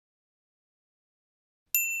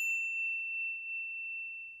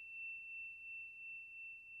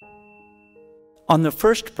On the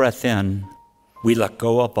first breath in, we let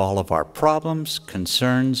go of all of our problems,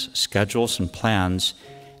 concerns, schedules, and plans,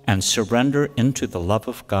 and surrender into the love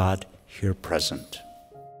of God here present.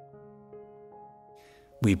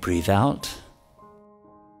 We breathe out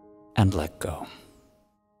and let go.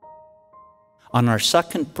 On our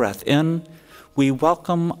second breath in, we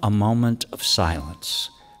welcome a moment of silence.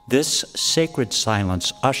 This sacred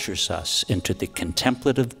silence ushers us into the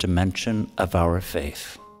contemplative dimension of our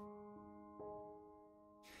faith.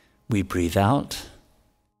 We breathe out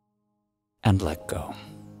and let go.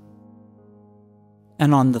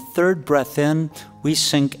 And on the third breath in, we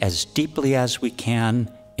sink as deeply as we can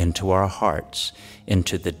into our hearts,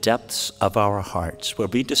 into the depths of our hearts, where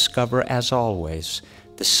we discover, as always,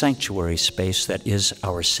 the sanctuary space that is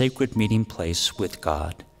our sacred meeting place with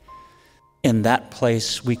God. In that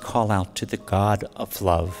place, we call out to the God of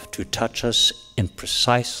love to touch us in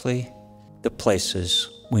precisely the places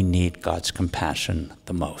we need God's compassion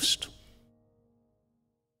the most.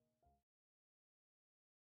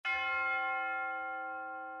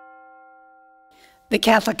 The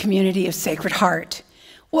Catholic community of Sacred Heart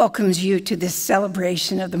welcomes you to this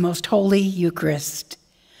celebration of the Most Holy Eucharist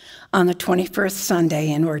on the 21st Sunday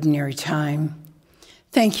in Ordinary Time.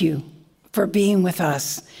 Thank you for being with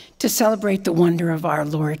us to celebrate the wonder of our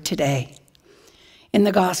Lord today. In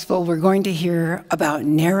the Gospel, we're going to hear about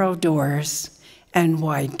narrow doors and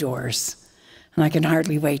wide doors, and I can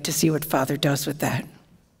hardly wait to see what Father does with that.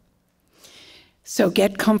 So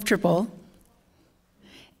get comfortable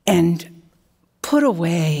and put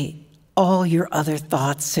away all your other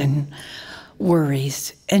thoughts and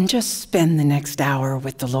worries and just spend the next hour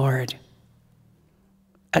with the Lord.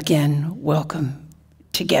 Again, welcome.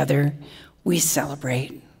 Together, we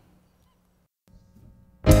celebrate.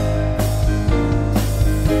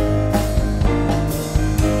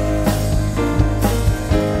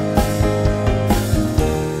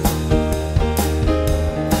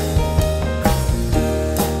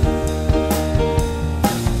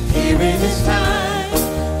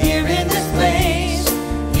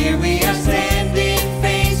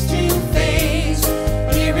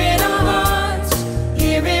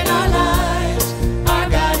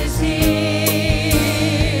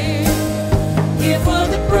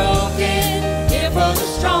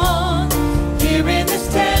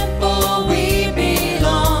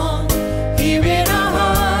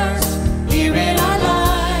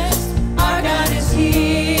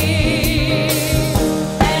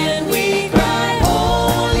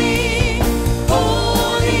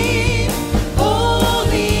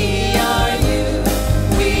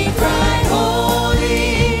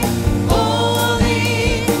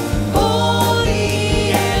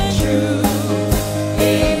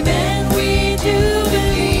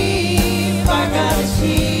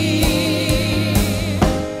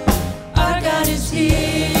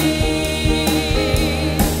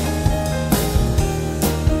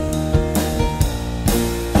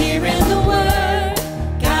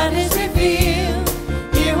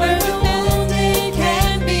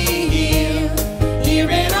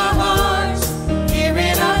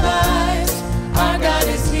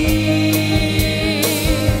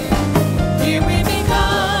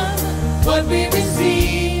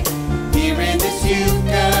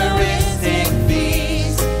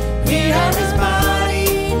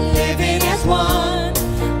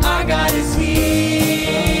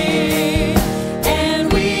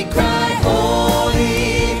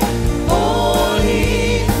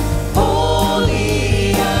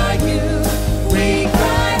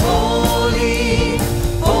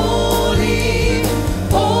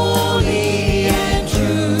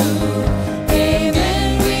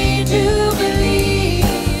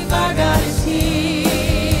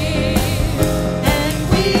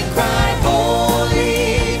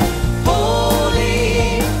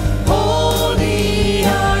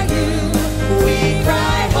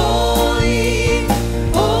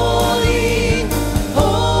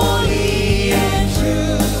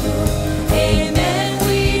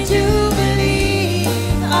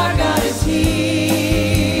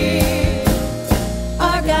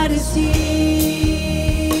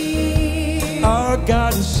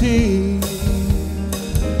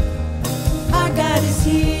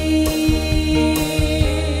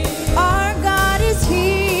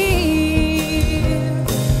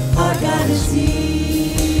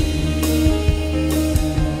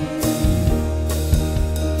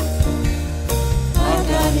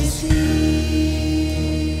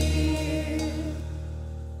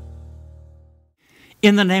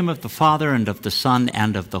 In the name of the Father, and of the Son,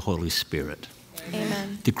 and of the Holy Spirit.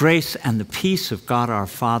 Amen. The grace and the peace of God our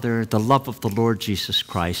Father, the love of the Lord Jesus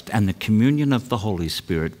Christ, and the communion of the Holy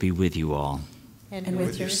Spirit be with you all. and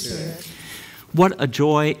with your spirit. What a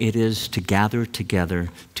joy it is to gather together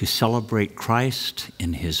to celebrate Christ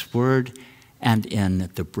in his word and in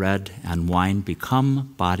the bread and wine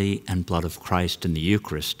become body and blood of Christ in the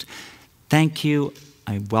Eucharist. Thank you.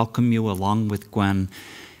 I welcome you along with Gwen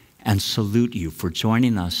and salute you for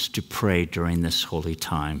joining us to pray during this holy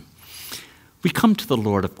time. We come to the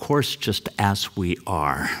Lord, of course, just as we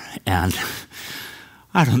are. And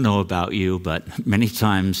I don't know about you, but many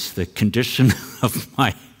times the condition of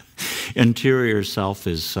my interior self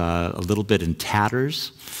is a little bit in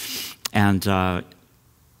tatters. And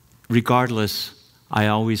regardless, I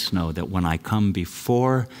always know that when I come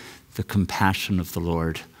before the compassion of the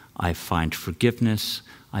Lord, I find forgiveness,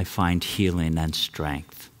 I find healing and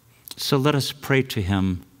strength. So let us pray to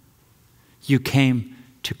him. You came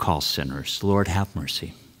to call sinners. Lord, have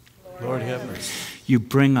mercy. Lord, have mercy. You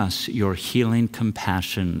bring us your healing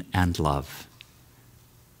compassion and love.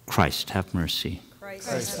 Christ, have mercy.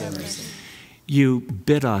 Christ, have mercy. You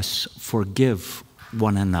bid us forgive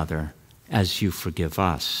one another as you forgive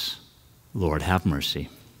us. Lord, have mercy.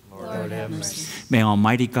 Lord, have mercy. May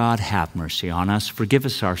Almighty God have mercy on us, forgive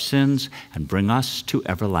us our sins, and bring us to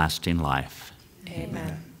everlasting life.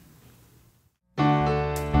 Amen.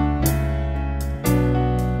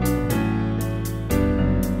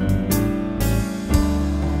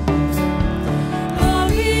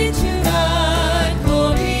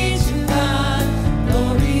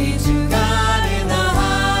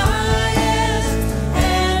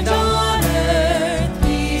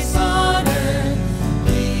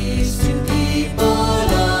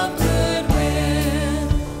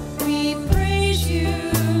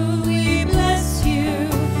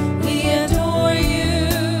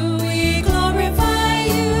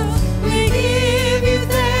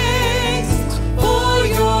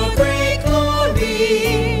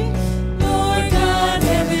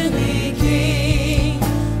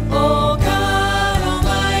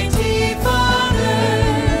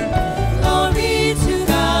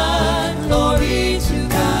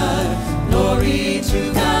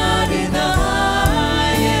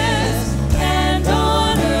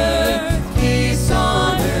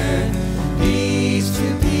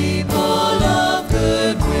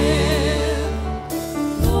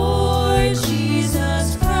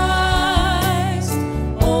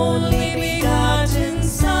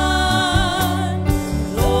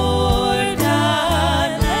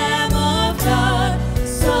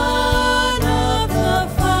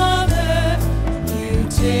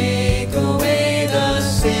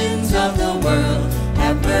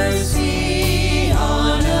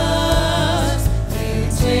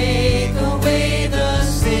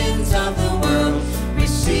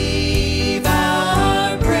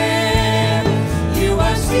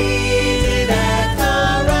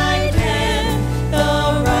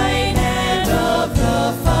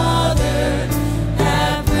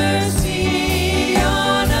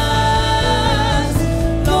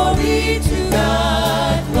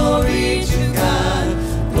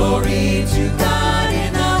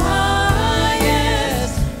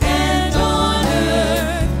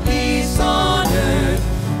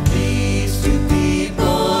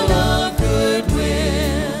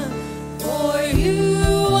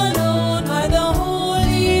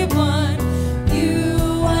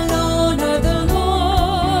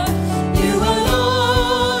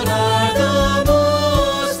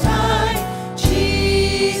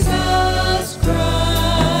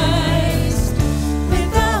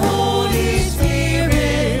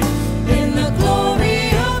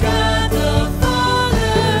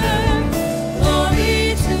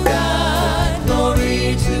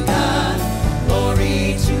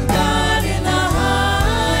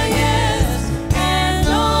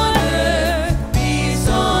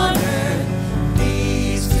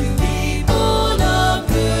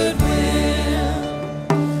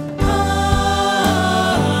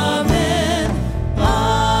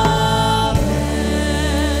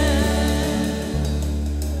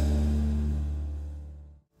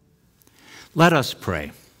 Let us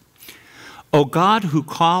pray. O God, who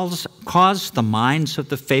caused the minds of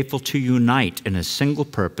the faithful to unite in a single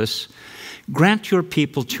purpose, grant your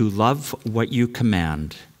people to love what you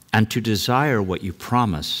command and to desire what you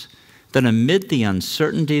promise, that amid the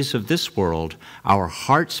uncertainties of this world, our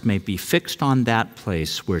hearts may be fixed on that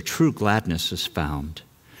place where true gladness is found.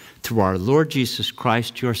 Through our Lord Jesus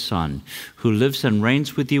Christ, your Son, who lives and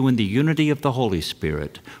reigns with you in the unity of the Holy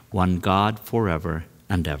Spirit, one God forever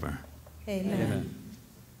and ever. Amen. Amen.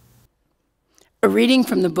 A reading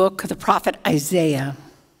from the book of the prophet Isaiah.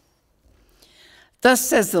 Thus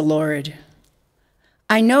says the Lord,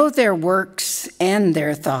 I know their works and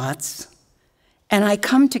their thoughts, And I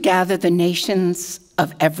come to gather the nations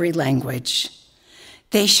of every language.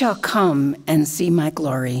 They shall come and see my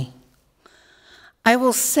glory. I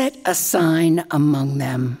will set a sign among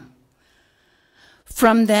them.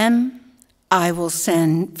 From them I will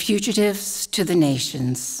send fugitives to the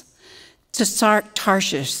nations, to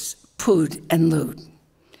Tarshish, Pud, and Lut,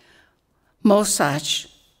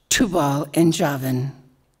 Mosach, Tubal, and Javan,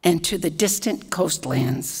 and to the distant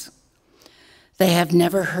coastlands. They have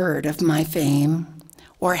never heard of my fame,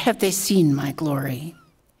 or have they seen my glory.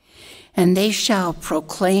 And they shall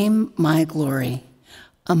proclaim my glory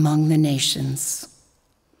among the nations.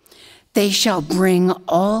 They shall bring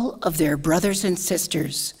all of their brothers and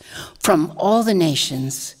sisters from all the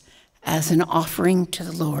nations as an offering to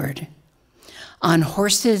the Lord, on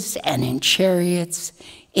horses and in chariots,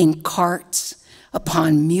 in carts,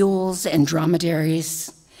 upon mules and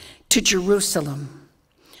dromedaries, to Jerusalem,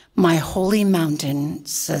 my holy mountain,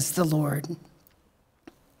 says the Lord.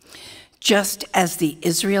 Just as the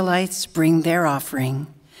Israelites bring their offering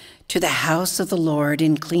to the house of the Lord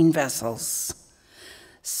in clean vessels,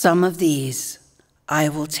 some of these I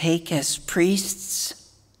will take as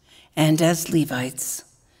priests and as Levites,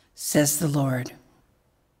 says the Lord.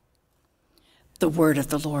 The word of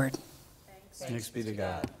the Lord. Thanks be to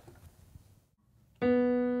God.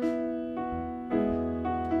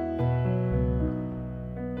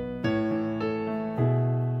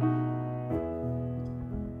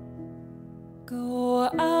 Go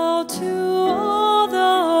out to all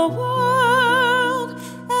the world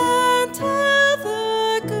and tell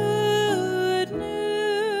the good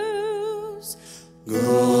news.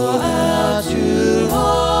 Go out to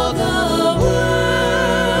all the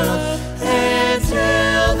world and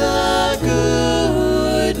tell the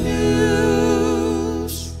good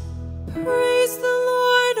news. Praise the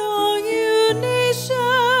Lord, all you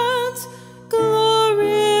nations.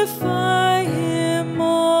 Glorify him,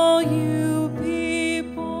 all you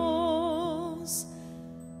peoples.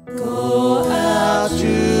 Go out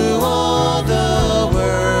to all the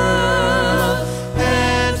world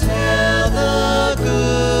and tell the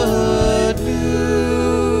good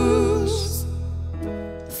news.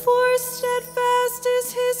 For steadfast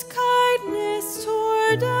is his kindness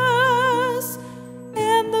toward us,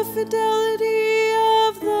 and the fidelity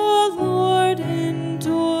of the Lord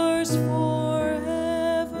endures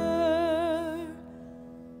forever.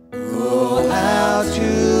 Go out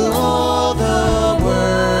to all the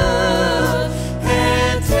world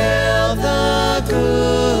and tell the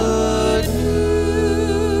good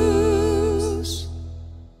news.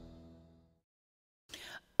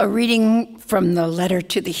 A reading from the letter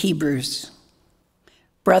to the Hebrews.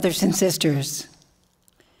 Brothers and sisters,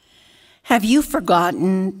 have you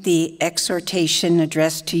forgotten the exhortation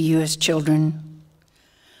addressed to you as children?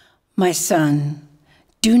 My son,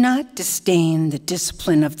 do not disdain the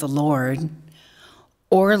discipline of the Lord,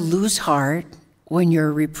 or lose heart when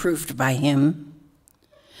you're reproved by him.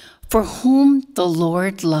 For whom the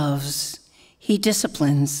Lord loves, he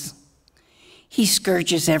disciplines. He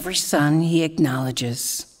scourges every son he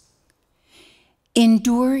acknowledges.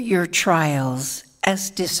 Endure your trials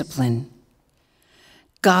as discipline.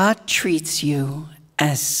 God treats you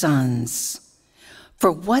as sons.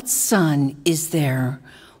 For what son is there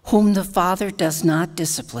whom the Father does not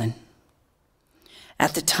discipline?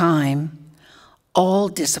 At the time, all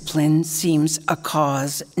discipline seems a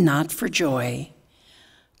cause not for joy,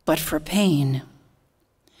 but for pain.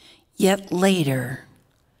 Yet later,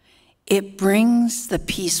 it brings the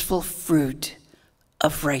peaceful fruit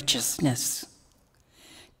of righteousness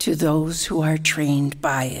to those who are trained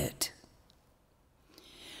by it.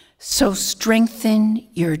 So strengthen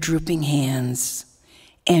your drooping hands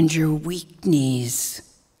and your weak knees.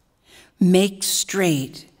 Make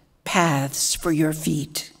straight paths for your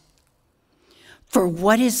feet. For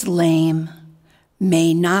what is lame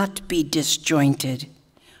may not be disjointed,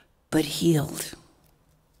 but healed.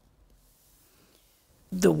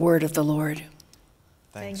 The word of the Lord.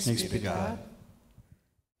 Thanks be to God.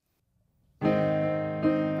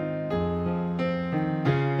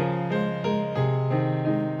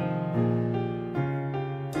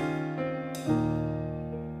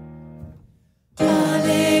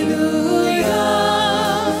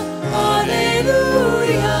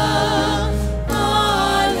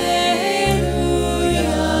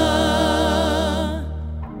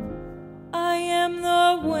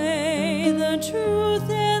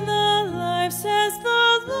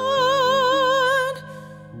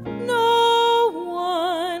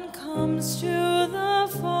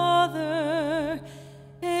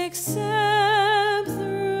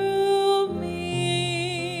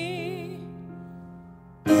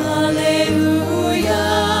 Alleluia,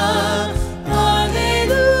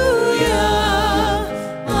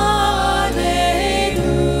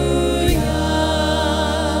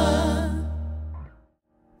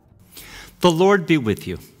 The Lord be with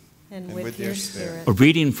you. And with your spirit. A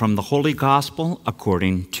reading from the Holy Gospel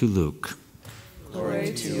according to Luke.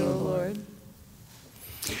 Glory to you, O Lord.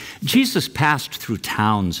 Jesus passed through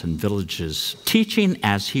towns and villages, teaching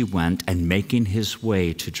as he went and making his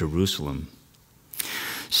way to Jerusalem.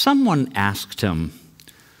 Someone asked him,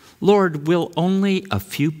 "Lord, will only a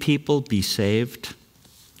few people be saved?"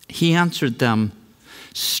 He answered them,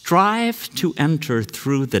 "Strive to enter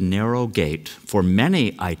through the narrow gate, for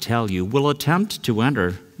many, I tell you, will attempt to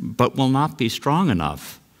enter, but will not be strong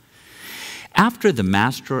enough. After the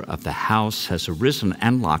master of the house has arisen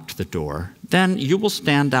and locked the door, then you will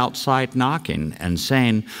stand outside knocking and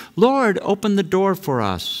saying, 'Lord, open the door for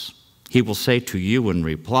us.' He will say to you in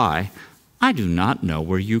reply, 'I do not know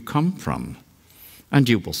where you come from.' And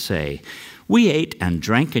you will say, 'We ate and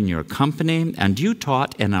drank in your company, and you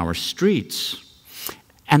taught in our streets.'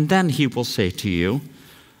 And then he will say to you,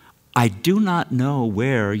 'I do not know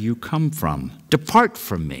where you come from. Depart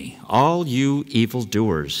from me, all you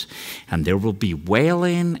evildoers.' And there will be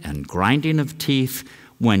wailing and grinding of teeth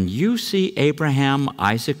when you see Abraham,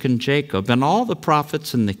 Isaac, and Jacob, and all the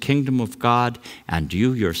prophets in the kingdom of God, and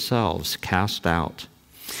you yourselves cast out.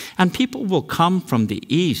 And people will come from the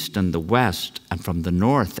east and the west, and from the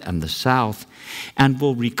north and the south, and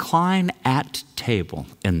will recline at table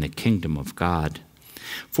in the kingdom of God.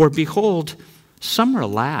 For behold, some are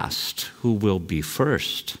last who will be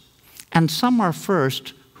first, and some are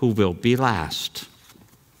first who will be last."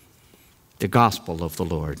 The Gospel of the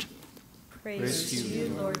Lord. Praise to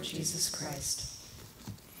you, Lord Jesus Christ.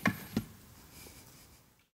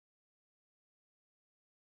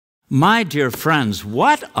 My dear friends,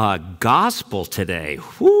 what a gospel today.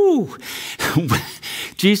 Woo!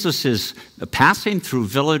 Jesus is passing through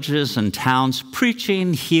villages and towns,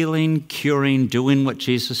 preaching, healing, curing, doing what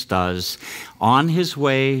Jesus does on his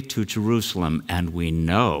way to Jerusalem. And we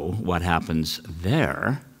know what happens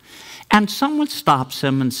there. And someone stops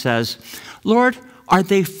him and says, "Lord, are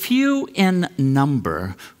they few in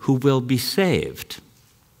number who will be saved?"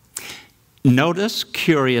 Notice,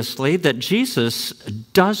 curiously, that Jesus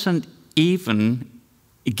doesn't even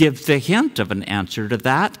give the hint of an answer to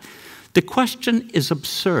that. The question is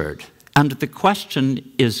absurd, and the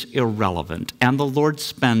question is irrelevant, and the Lord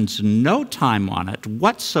spends no time on it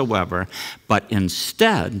whatsoever, but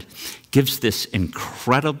instead gives this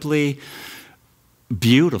incredibly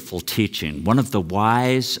beautiful teaching, one of the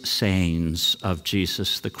wise sayings of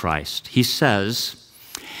Jesus the Christ. He says,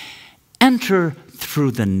 "Enter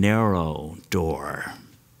through the narrow door."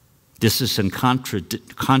 This is in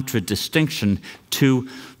contradistinction to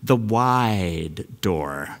the wide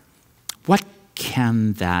door. What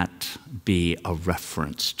can that be a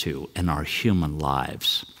reference to in our human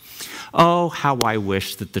lives? Oh, how I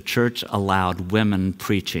wish that the church allowed women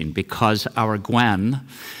preaching, because our Gwen,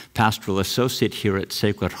 pastoral associate here at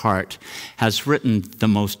Sacred Heart, has written the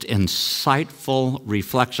most insightful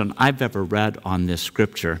reflection I've ever read on this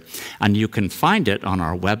scripture. And you can find it on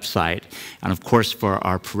our website. And of course, for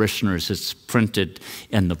our parishioners, it's printed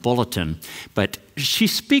in the bulletin. But she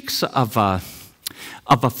speaks of a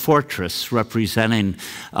fortress representing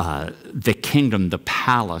the kingdom, the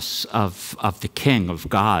palace of the king, of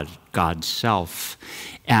God, God's self.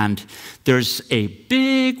 And there's a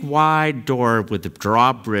big wide door with a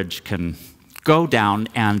drawbridge can go down,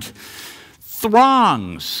 and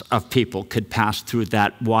throngs of people could pass through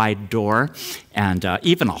that wide door, and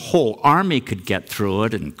even a whole army could get through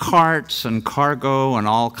it, and carts and cargo and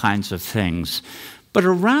all kinds of things. But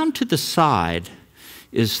around to the side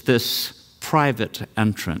is this private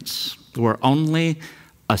entrance where only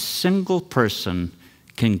a single person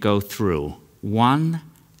can go through, one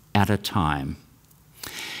at a time.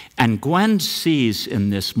 And Gwen sees in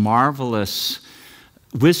this marvelous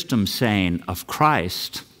wisdom saying of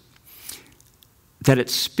Christ that it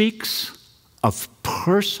speaks of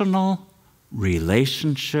personal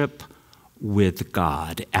relationship with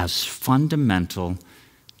God as fundamental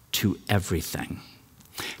to everything.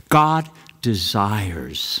 God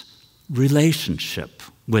desires relationship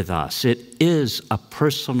with us. It is a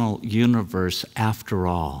personal universe after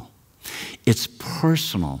all. It's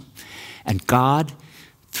personal. And God,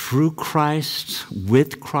 through Christ,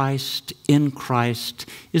 with Christ, in Christ,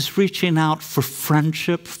 is reaching out for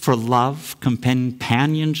friendship, for love,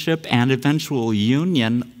 companionship, and eventual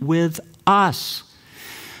union with us.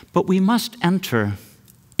 But we must enter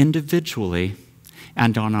individually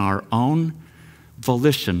and on our own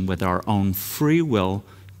volition, with our own free will,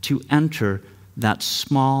 to enter that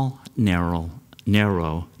small, narrow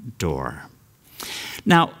door.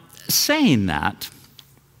 Now, saying that,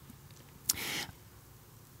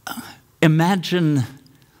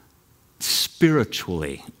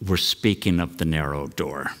 spiritually we're speaking of the narrow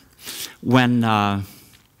door. When I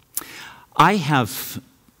have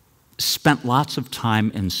spent lots of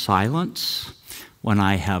time in silence, when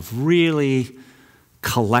I have really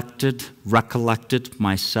recollected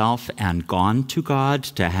myself and gone to God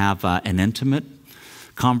to have an intimate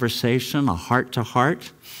conversation, a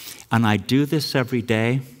heart-to-heart, and I do this every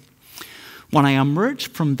day, when I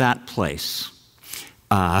emerge from that place,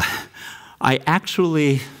 I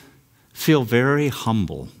actually feel very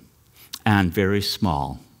humble and very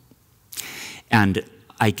small. And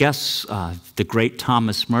I guess the great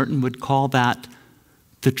Thomas Merton would call that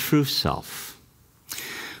the true self.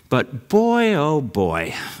 But boy, oh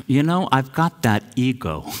boy, you know, I've got that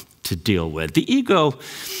ego to deal with. The ego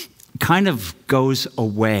kind of goes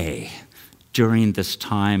away during this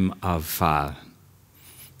time of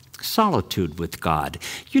solitude with God.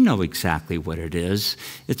 You know exactly what it is.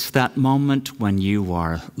 It's that moment when you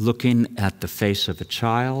are looking at the face of a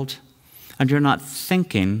child and you're not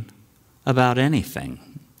thinking about anything.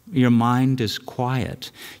 Your mind is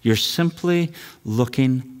quiet. You're simply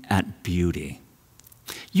looking at beauty.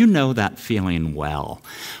 You know that feeling well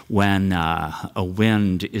when a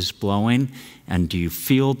wind is blowing and you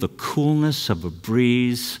feel the coolness of a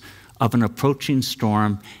breeze of an approaching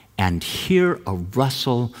storm and hear a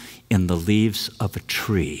rustle in the leaves of a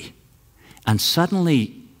tree. And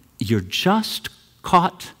suddenly you're just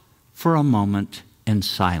caught for a moment in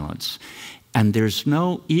silence. And there's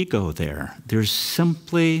no ego there. There's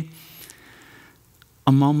simply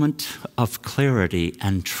a moment of clarity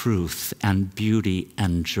and truth and beauty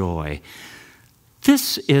and joy.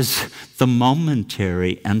 This is the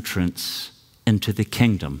momentary entrance into the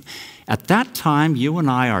kingdom. At that time, you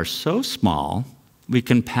and I are so small, we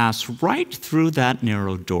can pass right through that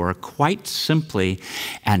narrow door quite simply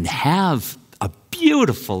and have a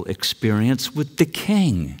beautiful experience with the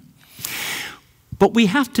King. But we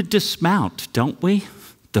have to dismount, don't we?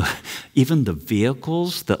 Even the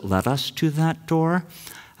vehicles that led us to that door.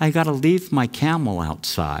 I got to leave my camel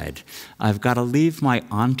outside. I've got to leave my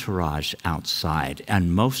entourage outside.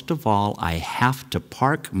 And most of all, I have to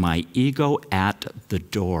park my ego at the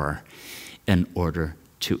door in order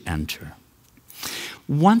to enter.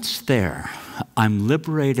 Once there, I'm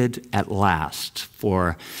liberated at last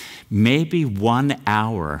for maybe 1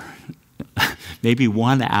 hour, maybe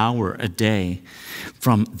 1 hour a day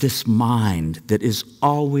from this mind that is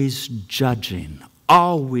always judging,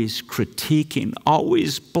 always critiquing,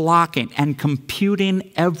 always blocking and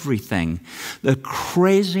computing everything, the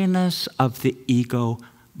craziness of the ego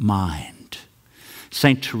mind.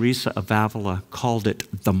 St. Teresa of Avila called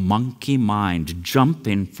it the monkey mind,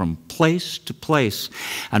 jumping from place to place.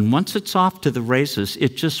 And once it's off to the races,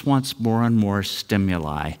 it just wants more and more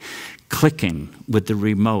stimuli, clicking with the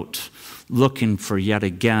remote, looking for yet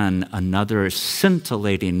again another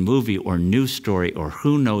scintillating movie or news story or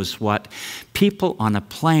who knows what. People on a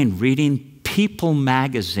plane reading People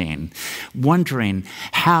magazine, wondering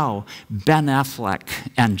how Ben Affleck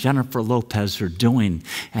and Jennifer Lopez are doing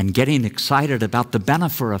and getting excited about the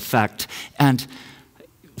Bennifer effect. And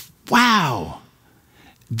wow,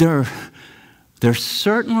 they're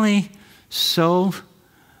certainly so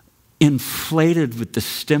inflated with the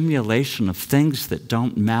stimulation of things that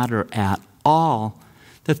don't matter at all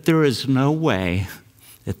that there is no way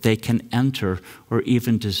that they can enter or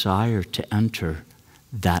even desire to enter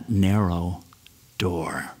that narrow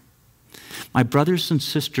door. My brothers and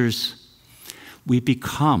sisters, we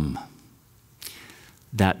become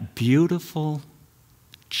that beautiful,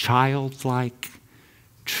 childlike,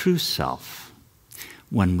 true self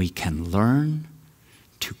when we can learn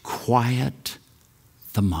to quiet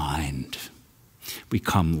the mind. We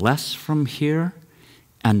come less from here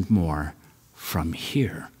and more from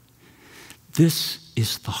here. This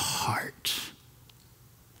is the heart.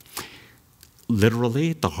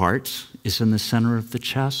 Literally, the heart is in the center of the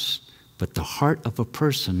chest, but the heart of a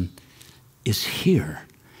person is here.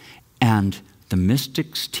 And the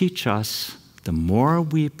mystics teach us the more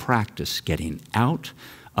we practice getting out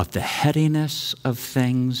of the headiness of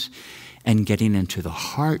things and getting into the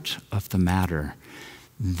heart of the matter,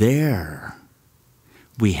 there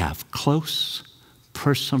we have close,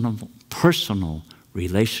 personal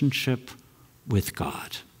relationship with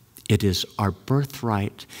God. It is our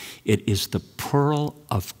birthright. It is the pearl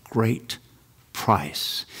of great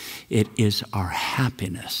price. It is our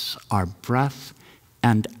happiness, our breath,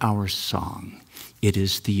 and our song. It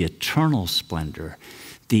is the eternal splendor,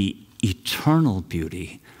 the eternal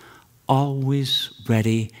beauty, always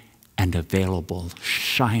ready and available,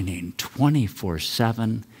 shining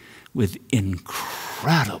 24/7 with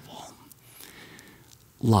incredible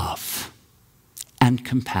love and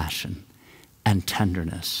compassion and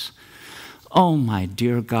tenderness. Oh, my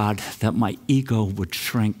dear God, that my ego would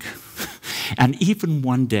shrink, and even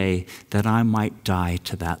one day that I might die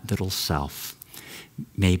to that little self.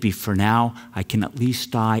 Maybe for now, I can at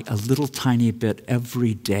least die a little tiny bit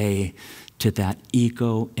every day to that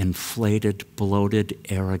ego-inflated, bloated,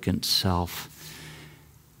 arrogant self.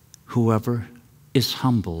 Whoever is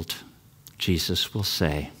humbled, Jesus will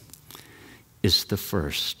say, is the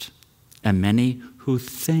first, and many who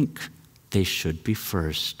think they should be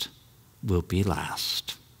first will be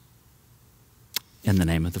last. In the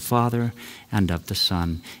name of the Father, and of the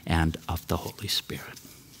Son, and of the Holy Spirit.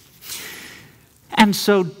 And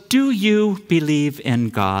so, do you believe in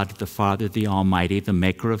God, the Father, the Almighty, the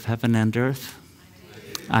maker of heaven and earth?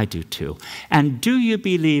 I do too. And do you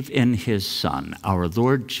believe in his Son, our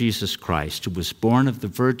Lord Jesus Christ, who was born of the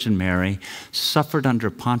Virgin Mary, suffered under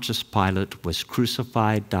Pontius Pilate, was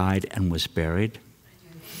crucified, died, and was buried?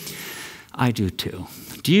 I do too.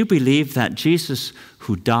 Do you believe that Jesus,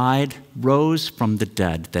 who died, rose from the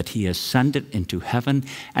dead, that he ascended into heaven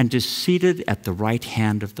and is seated at the right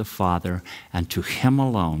hand of the Father, and to him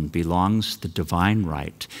alone belongs the divine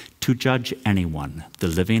right to judge anyone, the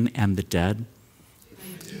living and the dead?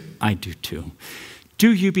 I do too.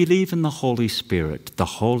 Do you believe in the Holy Spirit, the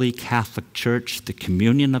Holy Catholic Church, the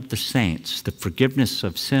communion of the saints, the forgiveness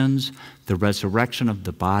of sins, the resurrection of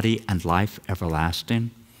the body, and life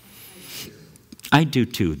everlasting? I do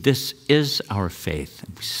too. This is our faith,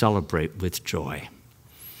 and we celebrate with joy.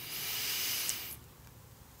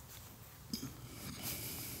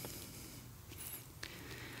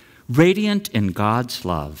 Radiant in God's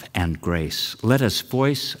love and grace, let us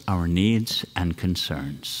voice our needs and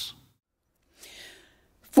concerns.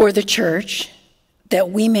 For the Church, that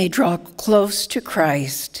we may draw close to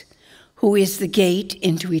Christ, who is the gate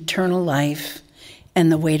into eternal life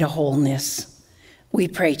and the way to wholeness, we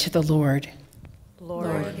pray to the Lord.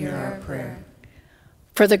 Lord, hear our prayer.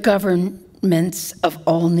 For the governments of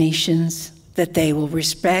all nations, that they will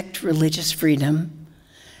respect religious freedom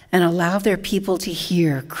and allow their people to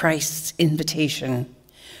hear Christ's invitation,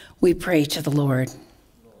 we pray to the Lord.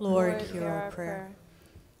 Lord, hear our prayer.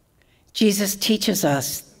 Jesus teaches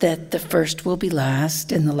us that the first will be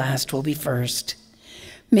last and the last will be first.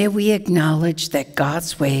 May we acknowledge that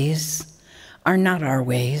God's ways are not our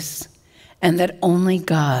ways, and that only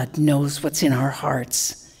God knows what's in our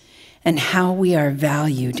hearts and how we are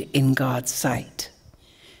valued in God's sight.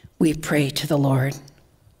 We pray to the Lord.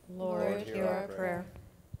 Lord, hear our prayer.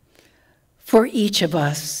 For each of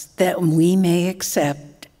us, that we may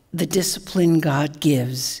accept the discipline God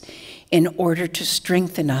gives in order to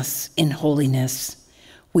strengthen us in holiness,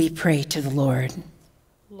 we pray to the Lord.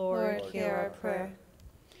 Lord, hear our prayer.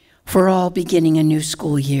 For all beginning a new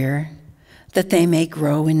school year, that they may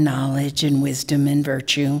grow in knowledge and wisdom and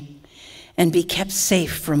virtue, and be kept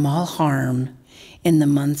safe from all harm in the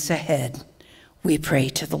months ahead, we pray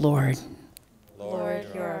to the Lord. Lord,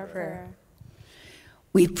 hear our prayer.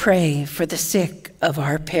 We pray for the sick of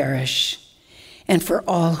our parish, and for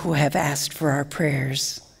all who have asked for our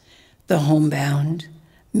prayers, the homebound,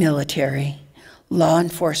 military, law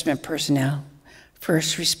enforcement personnel,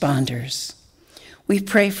 first responders. We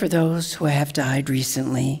pray for those who have died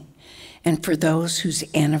recently, and for those whose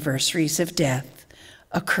anniversaries of death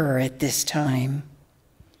occur at this time.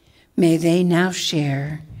 May they now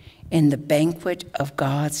share in the banquet of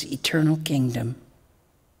God's eternal kingdom.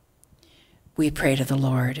 We pray to the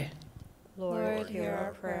Lord. Lord, hear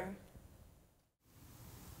our prayer.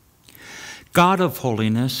 God of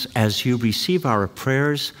holiness, as you receive our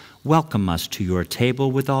prayers, welcome us to your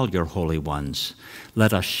table with all your holy ones.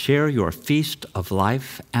 Let us share your feast of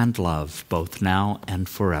life and love, both now and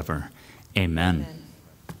forever. Amen. Amen.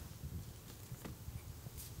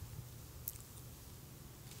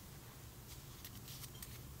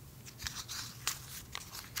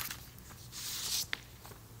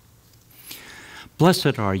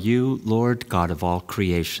 Blessed are you, Lord God of all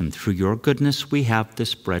creation. Through your goodness we have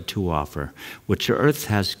this bread to offer, which earth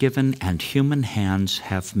has given and human hands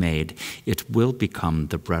have made. It will become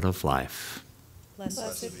the bread of life.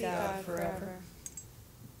 Blessed be God forever.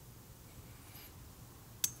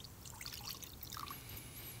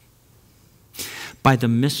 By the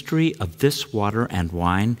mystery of this water and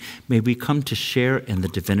wine, may we come to share in the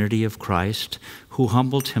divinity of Christ, who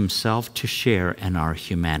humbled himself to share in our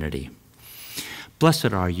humanity.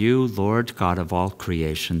 Blessed are you, Lord God of all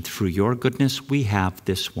creation. Through your goodness we have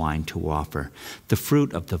this wine to offer, the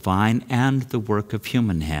fruit of the vine and the work of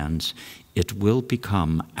human hands. It will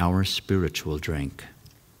become our spiritual drink.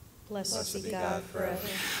 Blessed be God forever.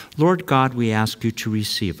 Lord God, we ask you to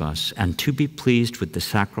receive us and to be pleased with the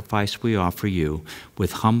sacrifice we offer you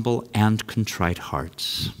with humble and contrite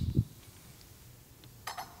hearts.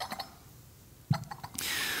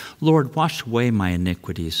 Lord, wash away my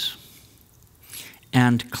iniquities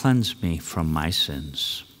and cleanse me from my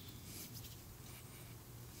sins.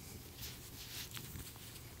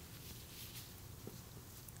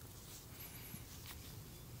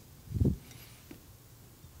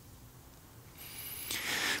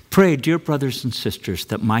 Pray, dear brothers and sisters,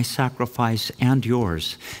 that my sacrifice and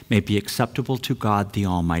yours may be acceptable to God, the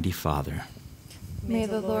Almighty Father. May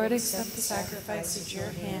the Lord accept the sacrifice at your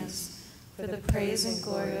hands for the praise and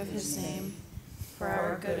glory of his name, for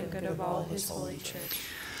our good and good of all his holy church.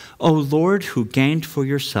 O Lord, who gained for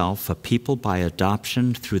yourself a people by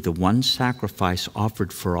adoption through the one sacrifice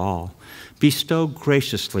offered for all, bestow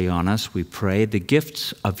graciously on us, we pray, the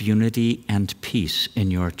gifts of unity and peace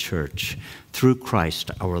in your church, through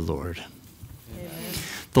Christ our Lord. Amen.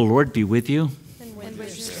 The Lord be with you. And with your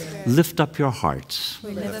spirit. Lift up your hearts.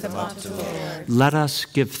 We lift them up to the Lord. Let us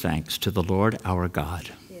give thanks to the Lord our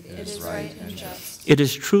God. It is right and just. It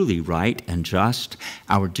is truly right and just,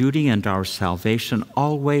 our duty and our salvation,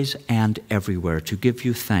 always and everywhere, to give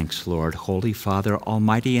you thanks, Lord, Holy Father,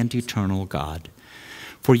 Almighty and eternal God.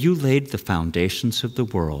 For you laid the foundations of the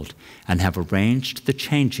world and have arranged the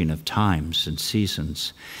changing of times and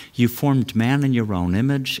seasons. You formed man in your own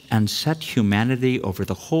image and set humanity over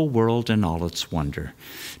the whole world in all its wonder,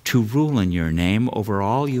 to rule in your name over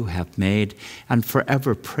all you have made and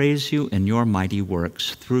forever praise you in your mighty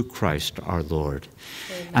works through Christ our Lord.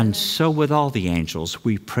 Amen. And so with all the angels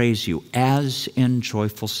we praise you as in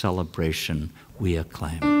joyful celebration we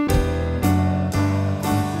acclaim.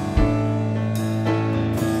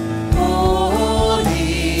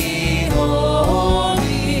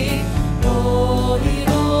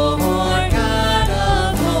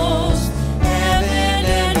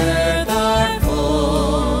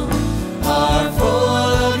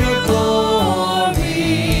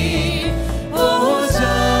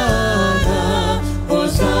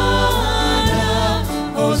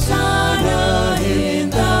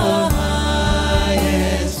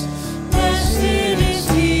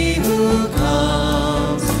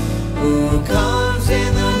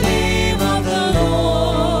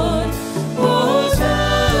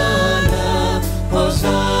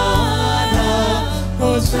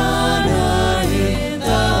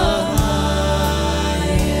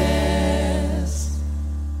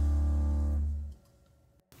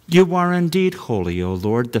 You are indeed holy, O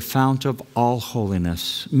Lord, the fount of all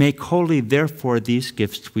holiness. Make holy, therefore, these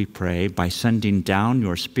gifts, we pray, by sending down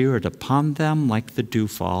your Spirit upon them like the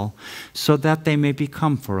dewfall, so that they may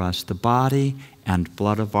become for us the body and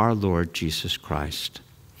blood of our Lord Jesus Christ.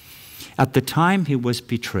 At the time he was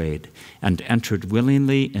betrayed and entered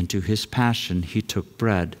willingly into his passion, he took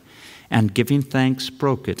bread, and giving thanks,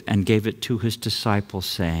 broke it and gave it to his disciples,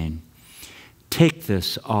 saying, "Take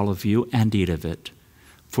this, all of you, and eat of it.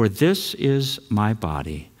 For this is my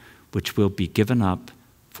body, which will be given up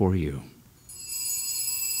for you."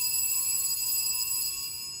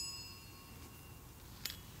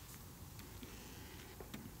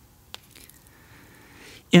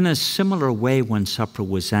 In a similar way, when supper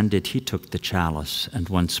was ended, he took the chalice, and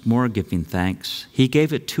once more giving thanks, he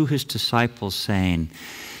gave it to his disciples, saying,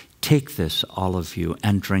 "Take this, all of you,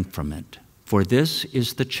 and drink from it. For this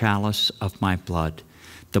is the chalice of my blood,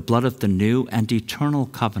 the blood of the new and eternal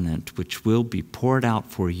covenant, which will be poured out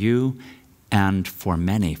for you and for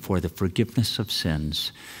many for the forgiveness of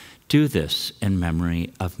sins. Do this in memory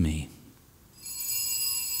of me."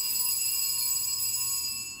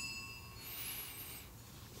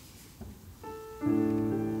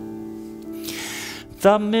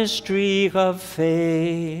 The mystery of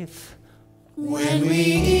faith. When we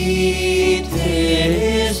eat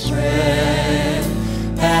this bread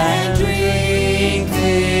and drink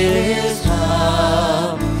this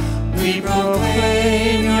cup, we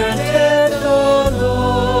proclaim your death, O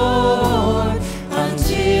Lord,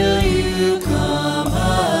 until you come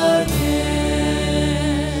again.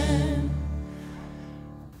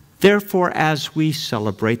 Therefore, as we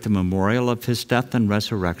celebrate the memorial of his death and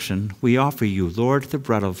resurrection, we offer you, Lord, the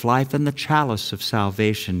bread of life and the chalice of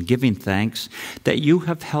salvation, giving thanks that you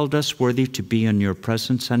have held us worthy to be in your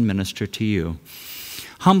presence and minister to you.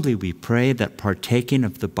 Humbly we pray that, partaking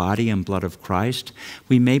of the body and blood of Christ,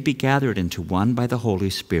 we may be gathered into one by the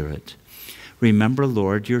Holy Spirit. Remember,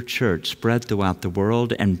 Lord, your church spread throughout the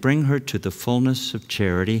world and bring her to the fullness of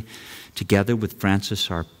charity, together with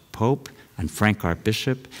Francis our Pope and Frank our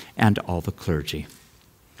Bishop and all the clergy.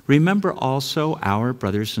 Remember also our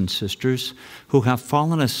brothers and sisters who have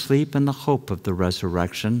fallen asleep in the hope of the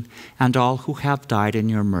resurrection, and all who have died in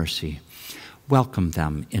your mercy. Welcome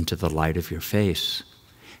them into the light of your face.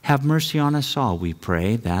 Have mercy on us all, we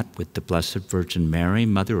pray, that with the Blessed Virgin Mary,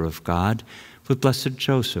 Mother of God, with Blessed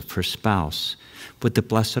Joseph, her spouse, with the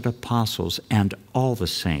blessed apostles and all the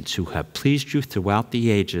saints who have pleased you throughout the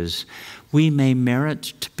ages, we may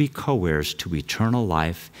merit to be co-heirs to eternal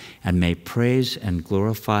life and may praise and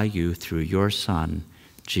glorify you through your Son,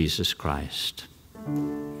 Jesus Christ.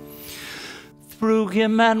 Through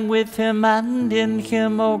him and with him and in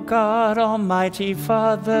him, O God, Almighty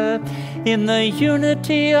Father, in the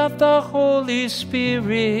unity of the Holy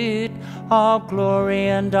Spirit, all glory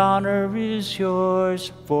and honor is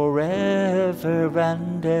yours forever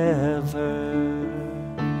and ever.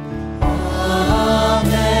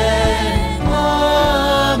 Amen,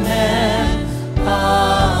 amen, amen.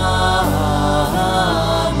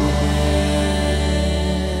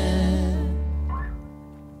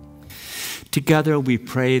 Together we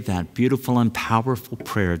pray that beautiful and powerful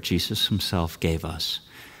prayer Jesus himself gave us.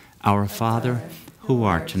 Our Father, who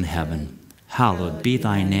art in heaven, hallowed be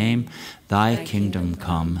thy name. Thy kingdom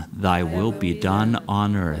come, thy will be done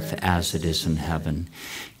on earth as it is in heaven.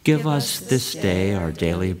 Give us this day our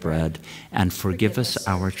daily bread, and forgive us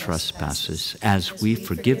our trespasses, as we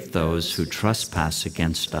forgive those who trespass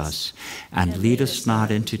against us. And lead us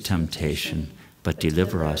not into temptation, but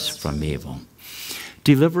deliver us from evil.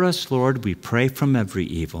 Deliver us, Lord, we pray, from every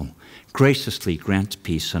evil. Graciously grant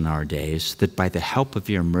peace in our days, that by the help of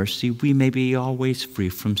your mercy we may be always free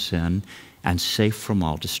from sin and safe from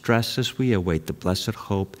all distress as we await the blessed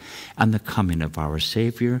hope and the coming of our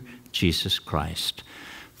Savior, Jesus Christ.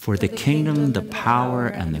 For the kingdom, the power,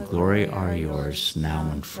 and the glory are yours, now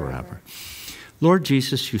and forever. Lord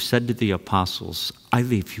Jesus, you said to the apostles, I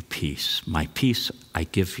leave you peace. My peace I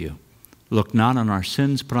give you. Look not on our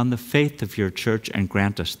sins, but on the faith of your church, and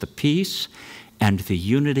grant us the peace and the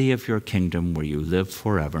unity of your kingdom, where you live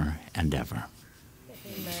forever and ever.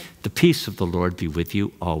 Amen. The peace of the Lord be with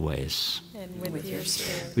you always. And with your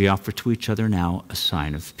spirit. We offer to each other now a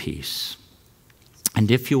sign of peace. And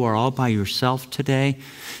if you are all by yourself today,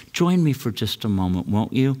 join me for just a moment,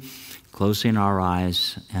 won't you? Closing our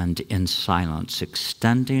eyes and in silence,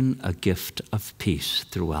 extending a gift of peace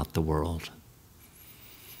throughout the world.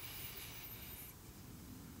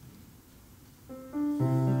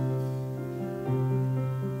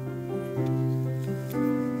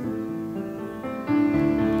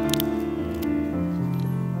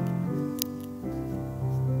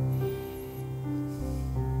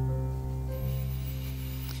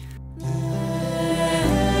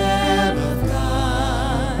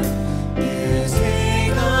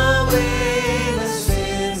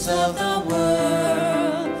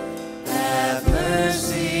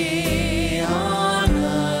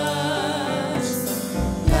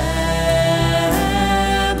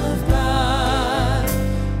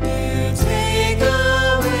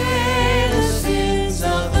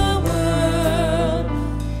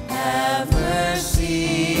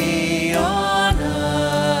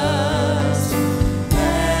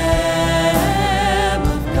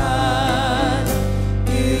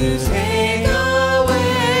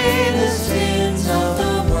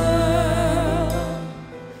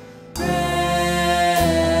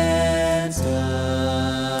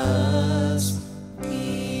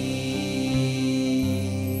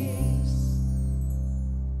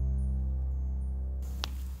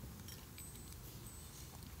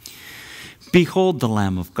 Behold the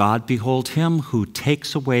Lamb of God, behold him who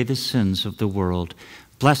takes away the sins of the world.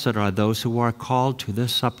 Blessed are those who are called to the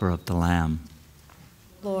supper of the Lamb.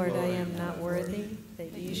 Lord, I am not worthy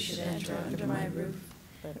that you should enter under my roof,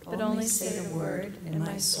 but only say the word, and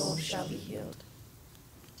my soul shall be healed.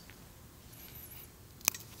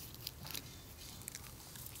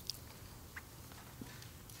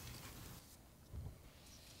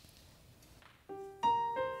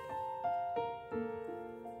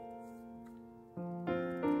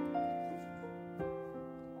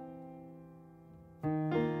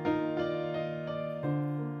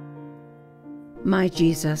 My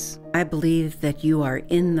Jesus, I believe that you are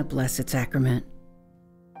in the Blessed Sacrament.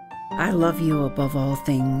 I love you above all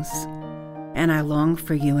things, and I long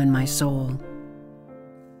for you in my soul.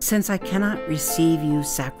 Since I cannot receive you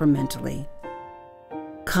sacramentally,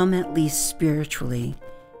 come at least spiritually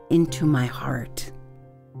into my heart.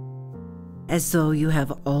 As though you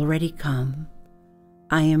have already come,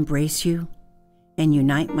 I embrace you and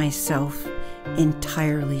unite myself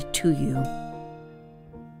entirely to you.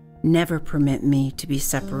 Never permit me to be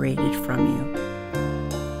separated from you.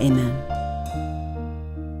 Amen.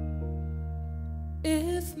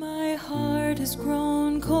 If my heart has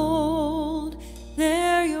grown cold,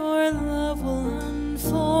 there your love will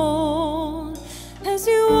unfold. As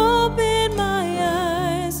you open my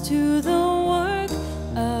eyes to the work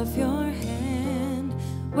of your hand,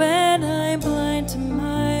 when I'm blind to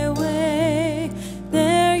my way,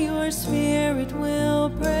 there your spirit will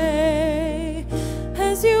pray.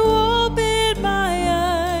 As you open my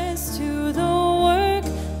eyes to the work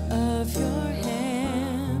of your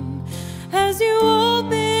hand, as you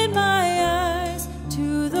open my eyes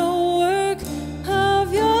to the work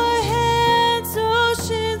of your hands,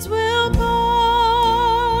 oceans will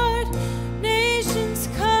part, nations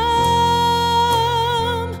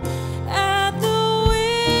come at the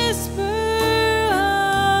whisper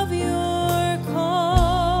of your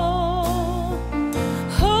call.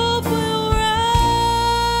 Hope will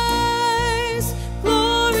rise,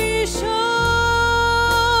 glory shown.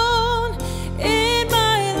 In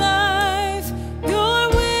my life, your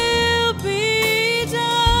will be done.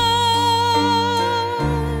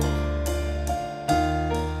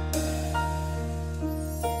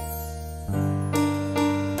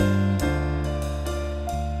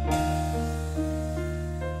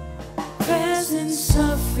 Present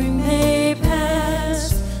suffering may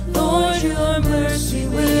pass, Lord, your mercy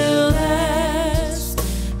will last.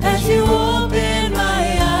 As you open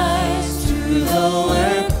my eyes to the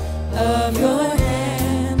work of your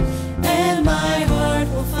hand, and my heart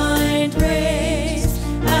will find grace,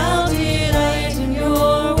 I'll delight in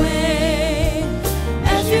your way.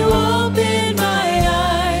 As you open my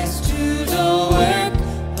eyes to the work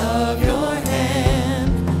of your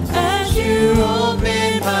hand, as you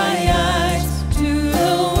open my eyes to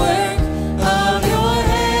the work of your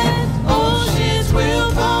hand, oceans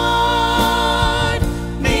will part,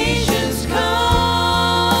 nations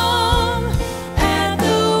come at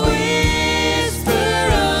the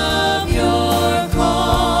whisper of your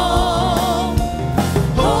call.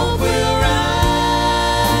 Hope will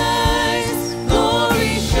rise,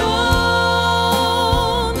 glory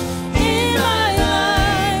shown. In my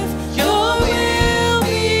life, your will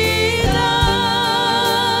be done.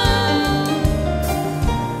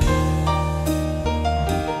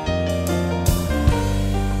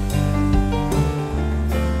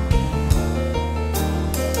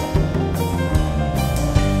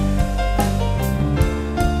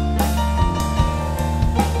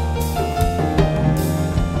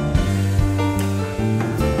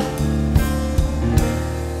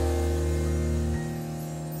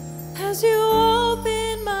 As you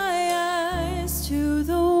open my eyes to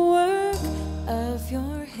the work of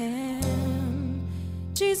your hand,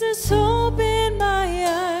 Jesus, open my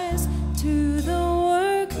eyes to the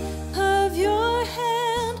work of your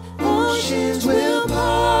hand. Oceans will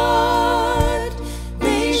part,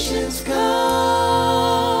 nations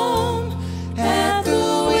come at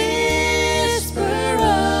the whisper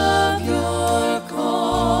of your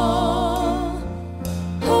call.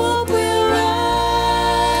 Hope will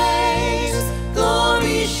rise,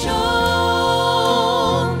 glory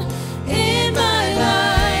shown. In my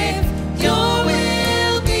life, your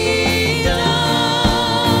will be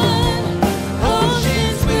done.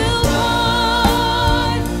 Oceans will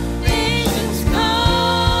part, nations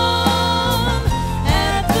come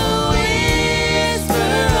at the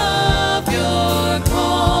whisper of your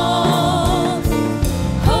call.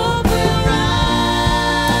 Hope will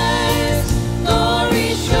rise,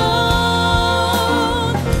 glory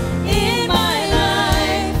shown. In my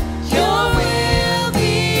life, your will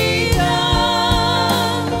be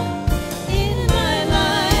done. In my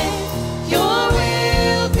life, your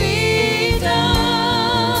will be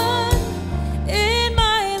done. In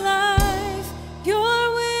my life,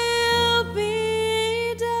 your will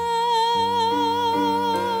be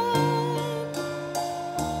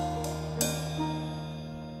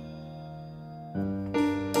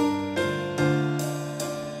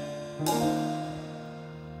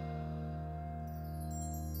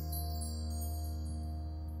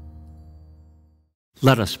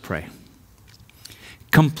Let us pray.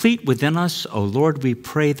 Complete within us, O Lord, we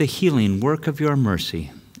pray, the healing work of your mercy,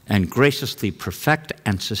 and graciously perfect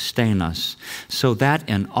and sustain us, so that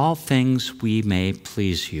in all things we may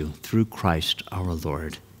please you, through Christ our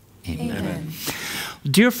Lord. Amen.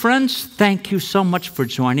 Dear friends, thank you so much for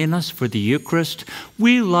joining us for the Eucharist.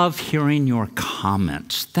 We love hearing your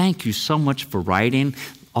comments. Thank you so much for writing.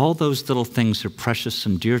 All those little things are precious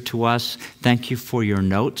and dear to us. Thank you for your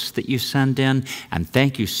notes that you send in, and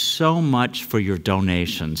thank you so much for your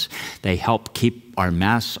donations. They help keep our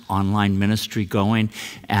Mass online ministry going,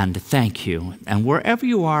 and thank you. And wherever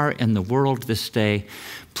you are in the world this day,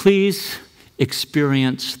 please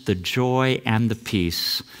experience the joy and the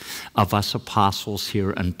peace of us apostles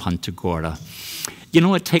here in Punta Gorda. You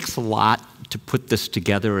know, it takes a lot to put this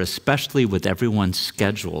together, especially with everyone's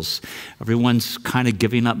schedules. Everyone's kind of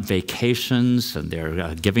giving up vacations and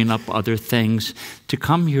they're giving up other things to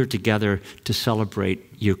come here together to celebrate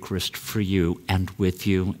Eucharist for you and with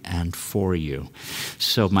you and for you.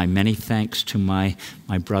 So my many thanks to my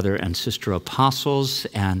brother and sister apostles,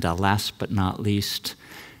 and last but not least,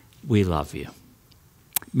 we love you.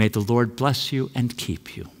 May the Lord bless you and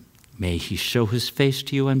keep you. May he show his face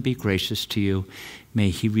to you and be gracious to you. May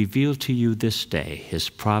he reveal to you this day his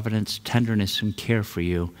providence, tenderness, and care for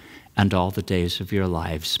you and all the days of your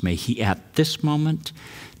lives. May he at this moment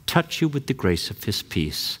touch you with the grace of his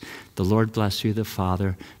peace. The Lord bless you, the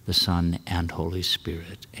Father, the Son, and Holy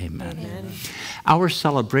Spirit. Amen. Amen. Our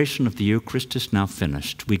celebration of the Eucharist is now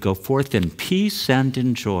finished. We go forth in peace and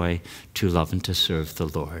in joy to love and to serve the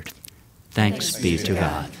Lord. Thanks be to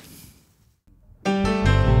God.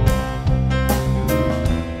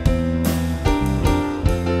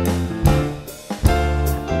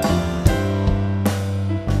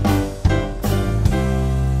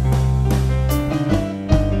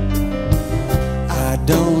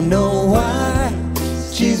 Don't know why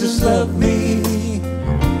Jesus loved me.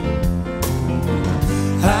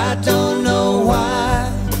 I don't know why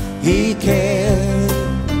he cared.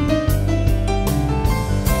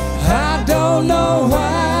 I don't know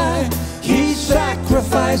why he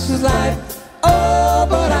sacrificed his life. Oh,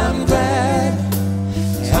 but I'm glad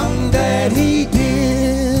he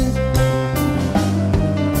did.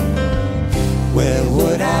 Where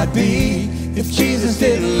would I be if Jesus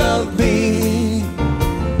didn't love me?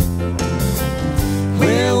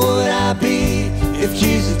 Where would I be if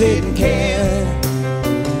Jesus didn't care?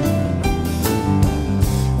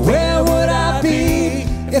 Where would I be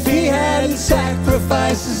if he hadn't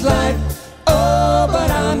sacrificed his life? Oh, but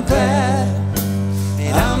I'm glad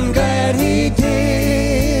he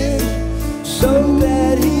did. So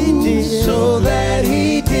glad he did. So glad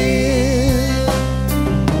he did.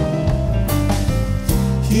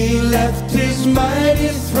 He left his mighty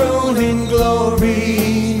throne in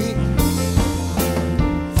glory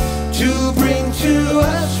to bring to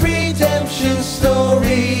us redemption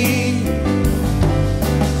story.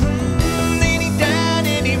 And he died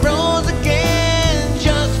and he rose again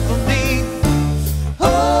just for me.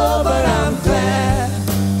 Oh, but I'm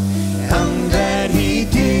glad he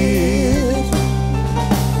did.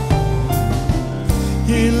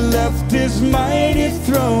 He left his mighty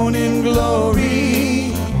throne in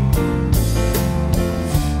glory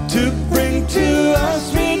to bring to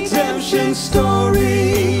us redemption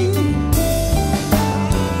story.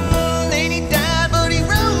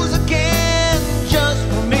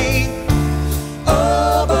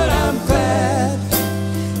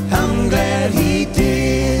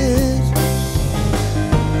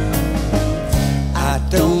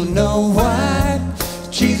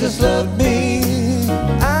 Jesus loved me.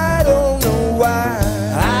 I don't know why.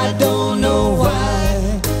 I don't know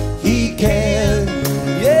why he cared.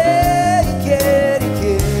 Yeah, he cared, he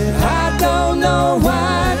cared. I don't know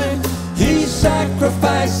why he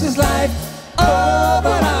sacrificed his life. Oh,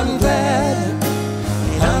 but I'm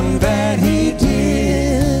glad he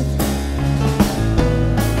did.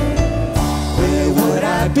 Where would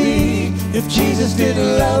I be if Jesus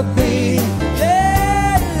didn't love me?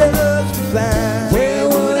 Yeah, he loves me blind.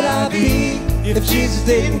 If Jesus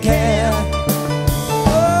didn't care,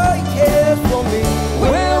 oh, he cared for me.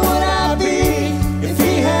 Where would I be if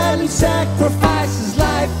he hadn't sacrificed